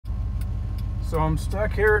So I'm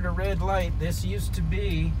stuck here at a red light. This used to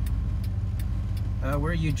be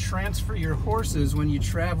where you transfer your horses when you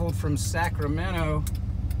traveled from Sacramento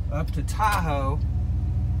up to Tahoe.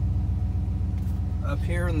 Up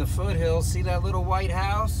here in the foothills, see that little white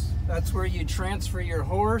house? That's where you transfer your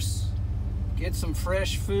horse, get some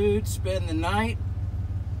fresh food, spend the night.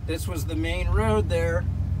 This was the main road there.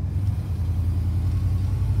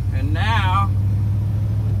 And now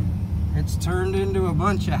it's turned into a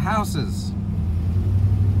bunch of houses.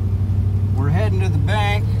 We're heading to the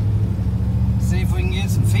bank, see if we can get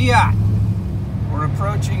some fiat. We're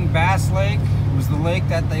approaching Bass Lake. It was the lake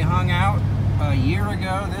that they hung out a year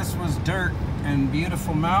ago. This was dirt and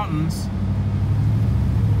beautiful mountains.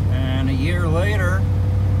 And a year later,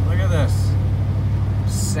 look at this.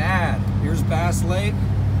 Sad. Here's Bass Lake.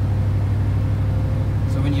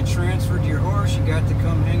 So when you transferred your horse, you got to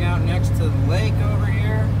come hang out next to the lake over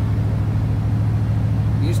here.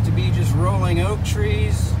 Used to be just rolling oak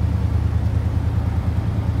trees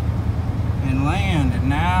and land, and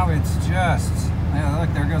now it's just, yeah,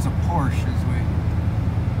 look, there goes a Porsche as we,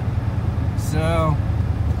 so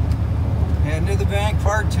heading to the bank,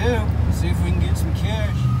 part 2, see if we can get some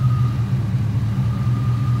cash.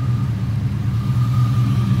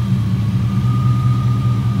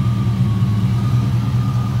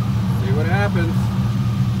 See what happens.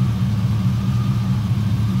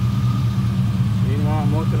 Meanwhile,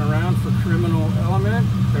 I'm looking around for criminal element.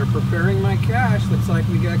 They're preparing my cash. Looks like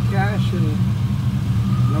we got cash in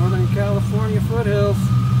Northern California foothills.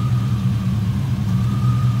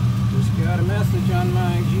 Just got a message on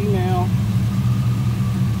my Gmail.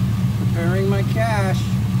 Preparing my cash.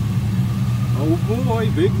 Oh boy,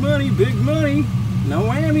 big money, big money. No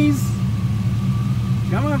whammies.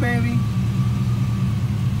 Come on, baby.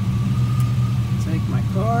 Take my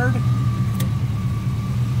card.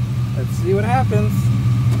 Let's see what happens.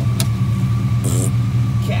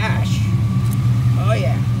 Cash. Oh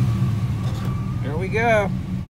yeah. Here we go.